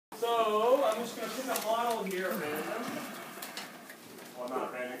here at random. Well,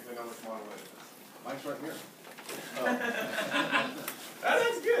 not random because I know which model it is. Mine's right here.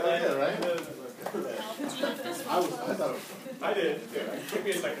 That's good. I did, right? I thought it was fun. I did. Yeah, give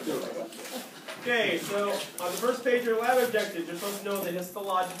me a second. Okay, so on the first page of your lab objectives, you're supposed to know the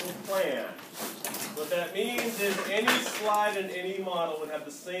histological plan. What that means is any slide in any model would have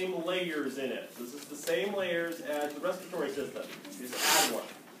the same layers in it. This is the same layers as the respiratory system. You just add one.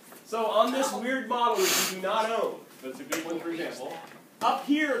 So on this weird model which you do not own, that's a good one for example, up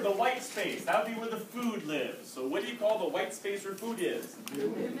here, the white space, that would be where the food lives. So what do you call the white space where food is?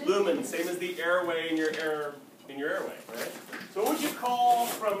 Lumen, same as the airway in your airway, right? So what would you call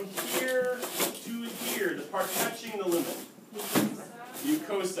from here to here, the part touching the lumen?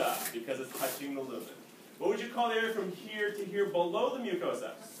 Mucosa, because it's touching the lumen. What would you call the area from here to here below the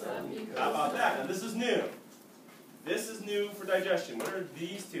mucosa? Submucosa. How about that? Now this is new. This is new for digestion. What are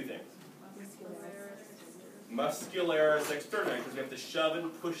these two things? Muscularis externa, because we have to shove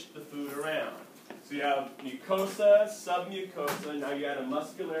and push the food around. So you have mucosa, submucosa, now you add a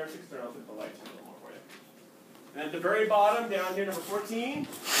muscularis externa. I'll put the lights in a little more for you. And at the very bottom, down here, number 14,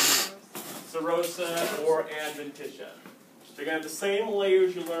 serosa or adventitia. So you're going to have the same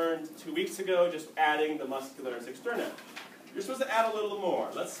layers you learned 2 weeks ago, just adding the muscularis externa. You're supposed to add a little more.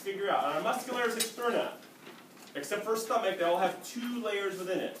 Let's figure out. On our muscularis externa, except for stomach, they all have 2 layers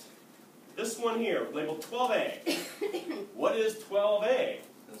within it. This one here, labeled 12A. What is 12A?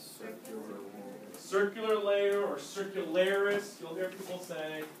 The circular layer. Circular layer or circularis, you'll hear people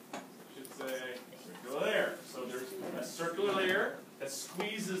say, should say circular layer. So there's a circular layer that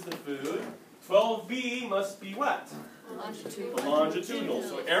squeezes the food. 12B must be what? Longitudinal. Longitudinal.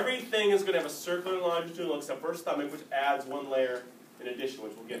 So everything is going to have a circular and longitudinal except for stomach, which adds 1 layer in addition,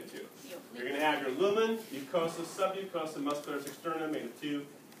 which we'll get to. You're going to have your lumen, mucosa, submucosa, muscularis externa, made of 2,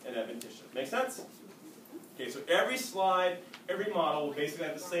 and adventitia. Make sense? Okay, so every slide, every model will basically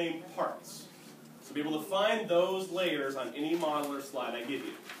have the same parts. So be able to find those layers on any model or slide I give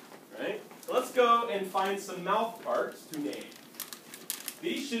you. Right? So let's go and find some mouth parts to name.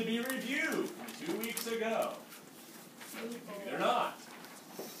 These should be reviewed 2 weeks ago. Maybe they're not.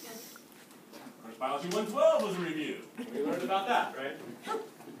 Biology 112 was a review. We learned about that, right?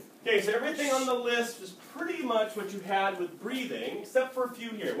 Okay, so everything on the list is pretty much what you had with breathing, except for a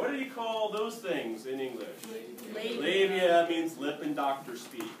few here. What do you call those things in English? Labia means lip in doctor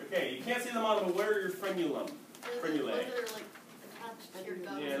speak. Okay, you can't see them on, but where are your frenulum? Frenulae.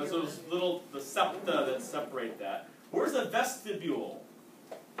 Yeah, those little, the septa that separate that. Where's the vestibule?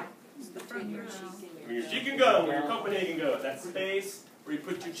 Between your Where your cheek and gum, where your Copenhagen goes. That space where you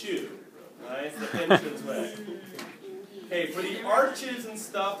put your chew. Right? It's the entrance way. Okay, for the arches and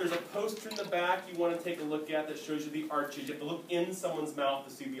stuff, there's a poster in the back you want to take a look at that shows you the arches. You have to look in someone's mouth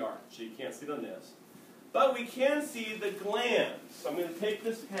to see the arch. So you can't see it on this. But we can see the glands. So I'm going to take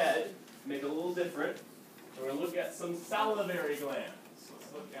this head, make it a little different. We're going to look at some salivary glands.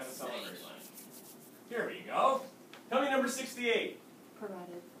 Let's look at a salivary gland. Here we go. Tell me number 68.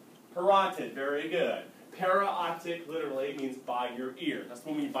 Parotid. Parotid, very good. Paraotic literally means by your ear. That's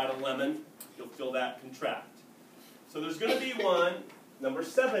when you bite a lemon, you'll feel that contract. So there's going to be one, number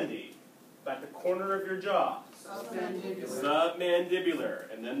 70, at the corner of your jaw. Submandibular.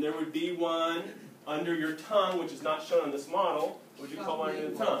 Submandibular. And then there would be one under your tongue, which is not shown on this model. What would you call one under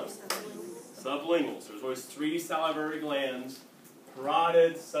the tongue? Sublingual. So there's always 3 salivary glands.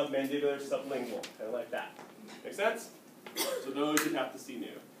 Parotid, submandibular, sublingual. Kind of like that. Make sense? So those you have to see new.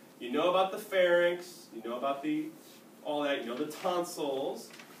 You know about the pharynx, you know about all that, you know the tonsils.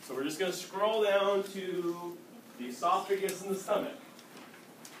 So we're just going to scroll down to the esophagus and the stomach.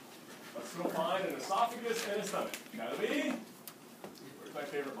 Let's go find an esophagus and a stomach. Gotta be? Where's my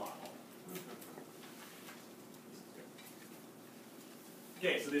favorite model?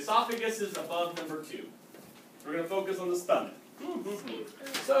 Okay, so the esophagus is above number 2. We're going to focus on the stomach.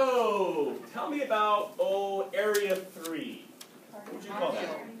 So, tell me about, area 3. What would you call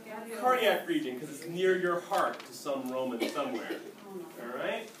that? Cardiac region, because it's near your heart to some Roman somewhere.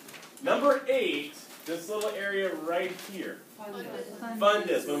 Alright? Number 8, this little area right here.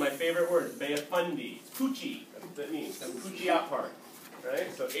 Fundus, one of my favorite words. Bea fundi. Poochie. That's what that means. Some poochie out part. Right?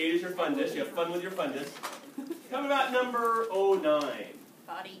 So 8 is your fundus. You have fun with your fundus. Tell me about number 9.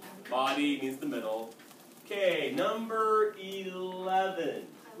 Body. Body means the middle. Okay, number 11.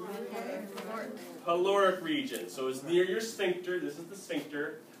 Pyloric region. So it's near your sphincter. This is the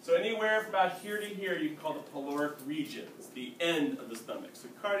sphincter. So anywhere from about here to here, you can call the pyloric region. It's the end of the stomach. So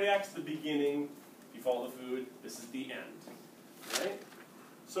cardiac's the beginning. If you follow the food, this is the end. Right?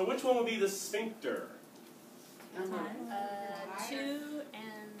 So which one would be the sphincter? 2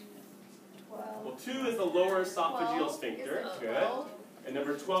 and 12. Well, 2 is the lower esophageal 12 sphincter. is the Good. low. And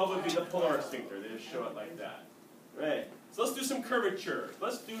number 12 would be the polar sphincter. They just show it like that. Right. So let's do some curvature.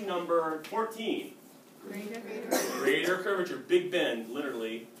 Let's do number 14. Greater curvature. Big bend,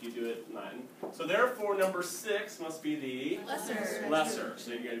 literally, if you do it in Latin. So therefore, number 6 must be the Lesser. lesser.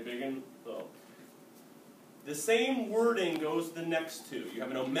 So you get big and little. The same wording goes to the next two. You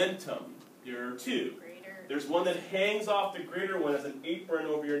have an omentum. There are 2. Greater. There's one that hangs off the greater one as an apron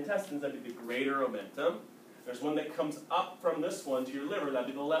over your intestines. That'd be the greater omentum. There's one that comes up from this one to your liver. That'd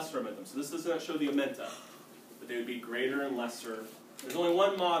be the lesser omentum. So this does not show the omenta, but they would be greater and lesser. There's only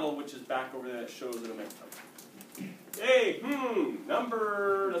one model, which is back over there, that shows an omentum. Hey,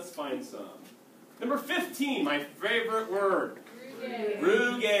 number, let's find some. Number 15, my favorite word.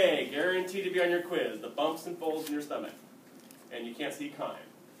 Rugae. Guaranteed to be on your quiz. The bumps and folds in your stomach. And you can't see chyme,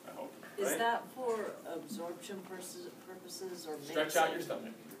 I hope. Is Right? that for absorption purposes or Stretch out your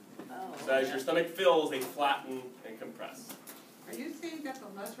stomach. Oh. So as your stomach fills, they flatten and compress. Are you saying that the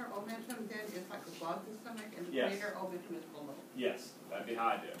lesser omentum then is like above the stomach and the Yes. greater omentum is below? Yes, that'd be how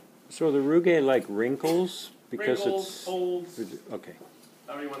I do it. So the rugae like wrinkles because Wrinkles, it's folds, okay.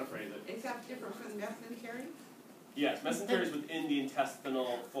 however you want to phrase it. Is that different from mesentery? Yes, mesentery is within the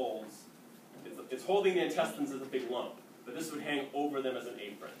intestinal folds. It's holding the intestines as a big lump, but this would hang over them as an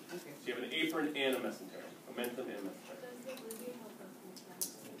apron. Okay. So you have an apron and a mesentery, omentum and mesentery.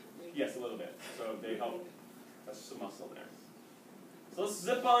 Yes, a little bit. So they help. That's just a muscle there. So let's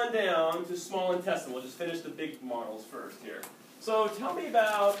zip on down to small intestine. We'll just finish the big models first here. So tell me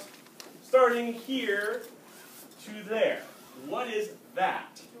about starting here to there. What is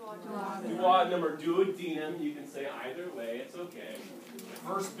that? Duodenum or duodenum. You can say either way. It's okay.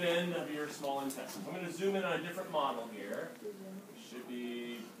 First bend of your small intestine. I'm going to zoom in on a different model here. Should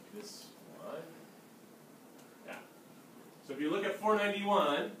be this one. Yeah. So if you look at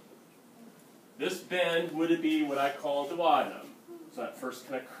 491, this bend would be what I call duodenum. So that first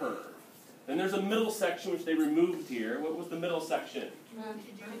kind of curve. Then there's a middle section which they removed here. What was the middle section?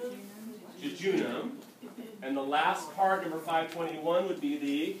 Jejunum. And the last part, number 521, would be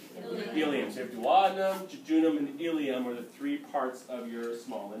the ileum. So you have duodenum, jejunum, and ileum are the 3 parts of your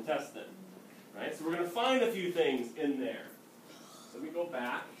small intestine. Right? So we're going to find a few things in there. So we go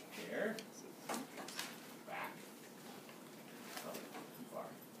back here. Back. Oh, too far.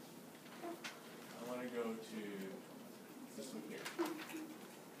 I want to go to this one here.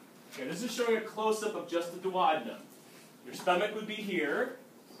 Okay, this is showing a close-up of just the duodenum. Your stomach would be here.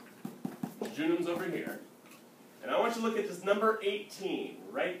 Jejunum's over here. And I want you to look at this number 18,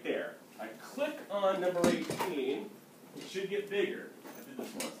 right there. I click on number 18, it should get bigger. I did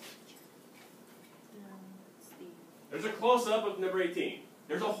this once. There's a close-up of number 18.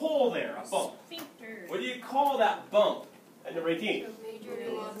 There's a hole there, a bump. Sphincter. What do you call that bump at number 18? Major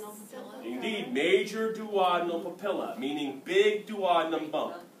duodenal papilla. Indeed, major duodenal papilla, meaning big duodenum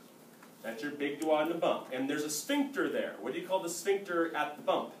bump. That's your big duodenum bump. And there's a sphincter there. What do you call the sphincter at the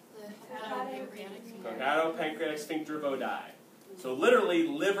bump? Hepatopancreatic sphincter of Oddi. So literally,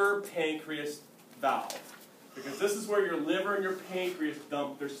 liver-pancreas valve. Because this is where your liver and your pancreas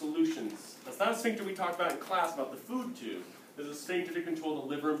dump their solutions. That's not a sphincter we talked about in class about the food tube. There's a sphincter to control the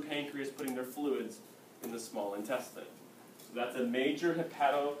liver and pancreas putting their fluids in the small intestine. So that's a major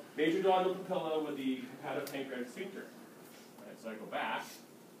duodenal papilla with the hepatopancreatic sphincter. Right, so I go back.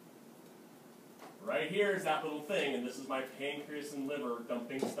 Right here is that little thing, and this is my pancreas and liver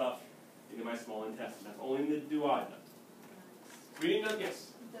dumping stuff into my small intestine. That's only in the duodenum. Reading up,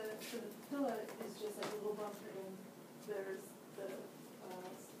 yes? So the papilla is just like a little bump, and there's the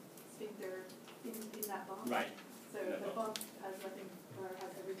sphincter in that bump. Right. So the bump has nothing, or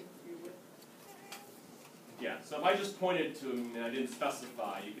has everything to do with. Yeah, so if I just pointed to him and I didn't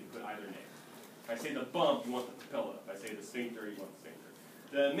specify, you could put either name. If I say the bump, you want the papilla. If I say the sphincter, you want the sphincter.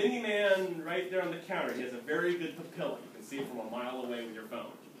 The mini-man right there on the counter, he has a very good papilla. You can see it from a mile away with your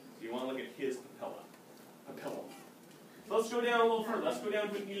phone. So you want to look at his papilla. Papilla. So let's go down a little further. Let's go down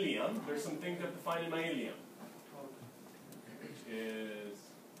to an ileum. There's some things I have to find in my ileum. Which is...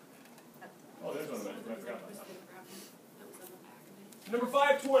 Oh, there's one of them. I forgot about that. Number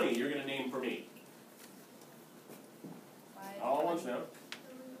 520, you're going to name for me. All at once now.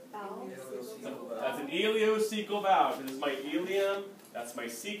 That's an ileocecal valve. This is my ileum, that's my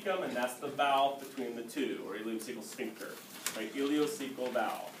cecum, and that's the valve between the two, or ileocecal sphincter. My ileocecal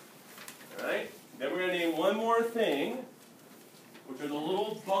valve. Alright? Then we're going to name one more thing, which are the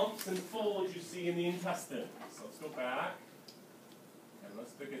little bumps and folds you see in the intestine. So let's go back, and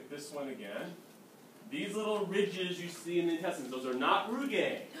let's look at this one again. These little ridges you see in the intestines, those are not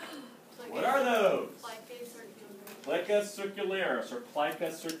rugae. What are those? Plica circularis, or plica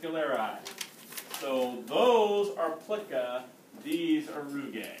circulari. So those are plica, these are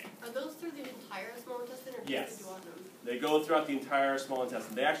rugae. Are those through the entire small intestine or Yes. just the duodenum? They go throughout the entire small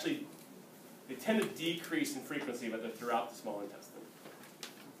intestine. They tend to decrease in frequency, but they're throughout the small intestine.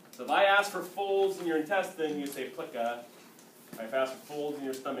 So if I ask for folds in your intestine, you say plica. If I ask for folds in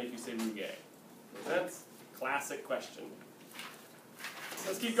your stomach, you say rugae. Make sense? Classic question.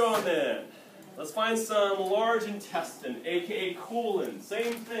 Let's keep going then. Let's find some large intestine, aka colon.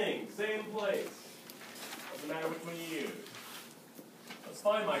 Same thing, same place. Doesn't matter which one you use. Let's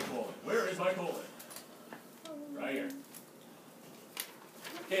find my colon. Where is my colon? Right here.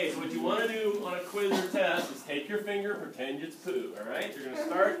 Okay, so what you want to do on a quiz or test is take your finger, pretend it's poo, alright? You're going to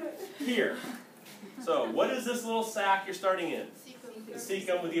start here. So, what is this little sac you're starting in? The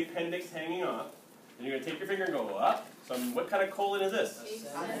cecum with the appendix hanging off. Then you're going to take your finger and go up. So, what kind of colon is this?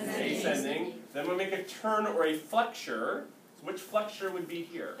 Ascending. Then we'll make a turn or a flexure. So, which flexure would be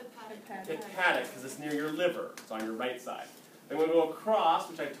here? Hepatic, because it's near your liver. It's on your right side. Then we'll go across,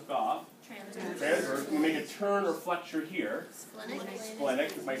 which I took off. Transverse. We make a turn or flexure here. Splenic,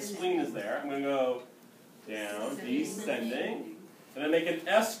 because my spleen is there. I'm going to go down, descending. And then make an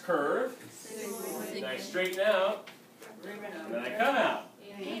S curve. Then I straighten out. And then I come out.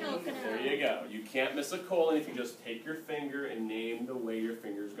 There you go. You can't miss a colon if you just take your finger and name the way your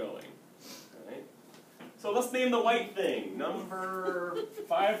finger's going. Alright? So let's name the white thing. Number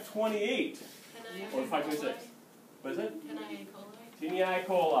 528. Or 526. What is it? Tenei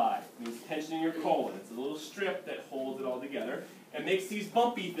coli. It means tension in your colon. It's a little strip that holds it all together and makes these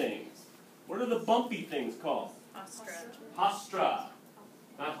bumpy things. What are the bumpy things called? Hostra.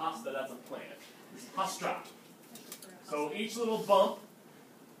 Not hosta, that's a plant. It's hostra. So each little bump,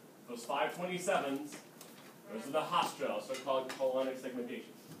 those 527s, those are the hostra, also called colonic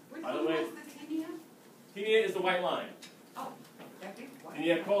segmentation. By the way, tinea is the white line.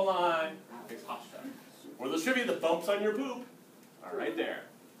 Tenei coli makes hostra. Or the trivia, the bumps on your poop are right there.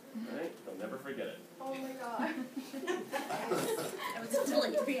 All right? They'll never forget it. Oh my god. I was still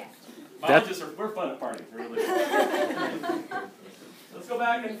in react. Biologists we're fun at parties. We're really Let's go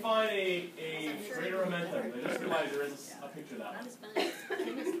back and find a greater omentum. I just realized there is a picture of that.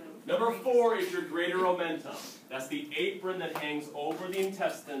 Number 4 is your greater omentum. That's the apron that hangs over the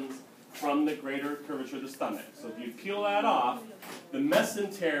intestines from the greater curvature of the stomach. So if you peel that off, the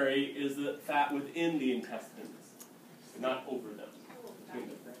mesentery is the fat within the intestines, not over them. Between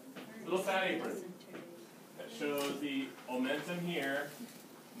them. Little fat apron that shows the omentum here,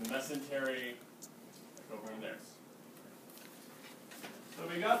 and the mesentery over in there. So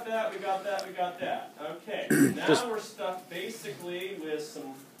we got that, we got that, we got that. Okay, now we're stuck basically with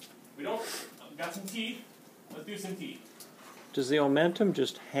some, we got some teeth. Let's do some teeth. Does the omentum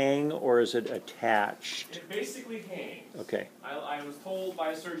just hang, or is it attached? It basically hangs. Okay. I was told by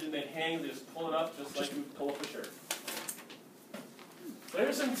a surgeon that hangs, they just pull it up just like you pull up a shirt. So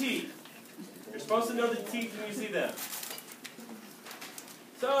here's some teeth. You're supposed to know the teeth when you see them.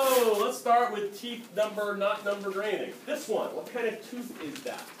 So let's start with teeth number, not numbered or anything. This one, what kind of tooth is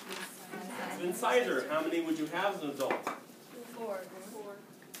that? It's an incisor. How many would you have as an adult? 4.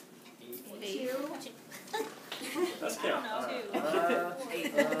 2. Let's count.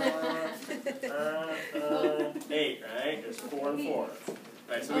 8, right? There's 4 and 4.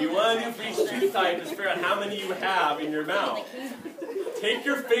 Right, so what you want to do for each tooth type is figure out how many you have in your mouth. Take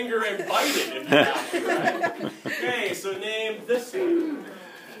your finger and bite it if you have to, right? Okay, so name this one.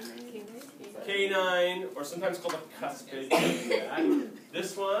 Canine, or sometimes called a cuspid.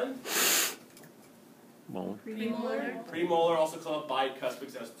 This one. Molar. Premolar, also called a bicuspid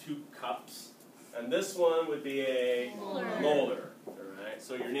because it has 2 cups. And this one would be a molar. Alright,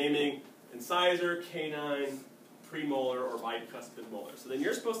 so you're naming incisor, canine, premolar, or bicuspid molar. So then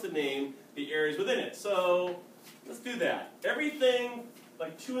you're supposed to name the areas within it. So let's do that. Everything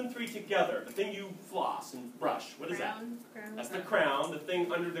like 2 and 3 together, the thing you floss and brush, what is that? That's the crown. The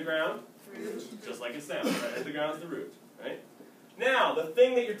thing under the ground? Root. Just like it sounds, right? Under the ground is the root, right? Now, the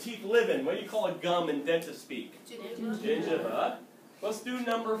thing that your teeth live in, what do you call a gum in dentist speak? Gingiva. Let's do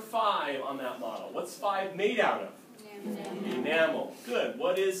number 5 on that model. What's 5 made out of? Enamel. Good.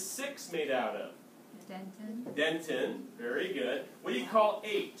 What is 6 made out of? Dentin. Very good. What do you call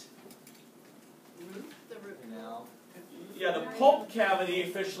 8? The root canal. Yeah, the pulp cavity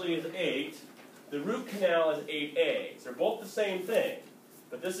officially is 8. The root canal is 8A. So they're both the same thing.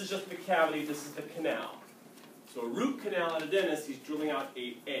 But this is just the cavity, this is the canal. So a root canal at a dentist, he's drilling out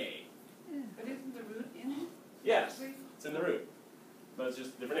 8A. But isn't the root in it? Yes, it's in the root. But it's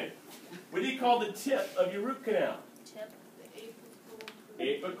just a different name. What do you call the tip of your root canal? The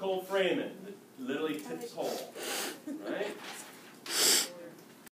apical. Apical foramen. It literally tips whole. Right?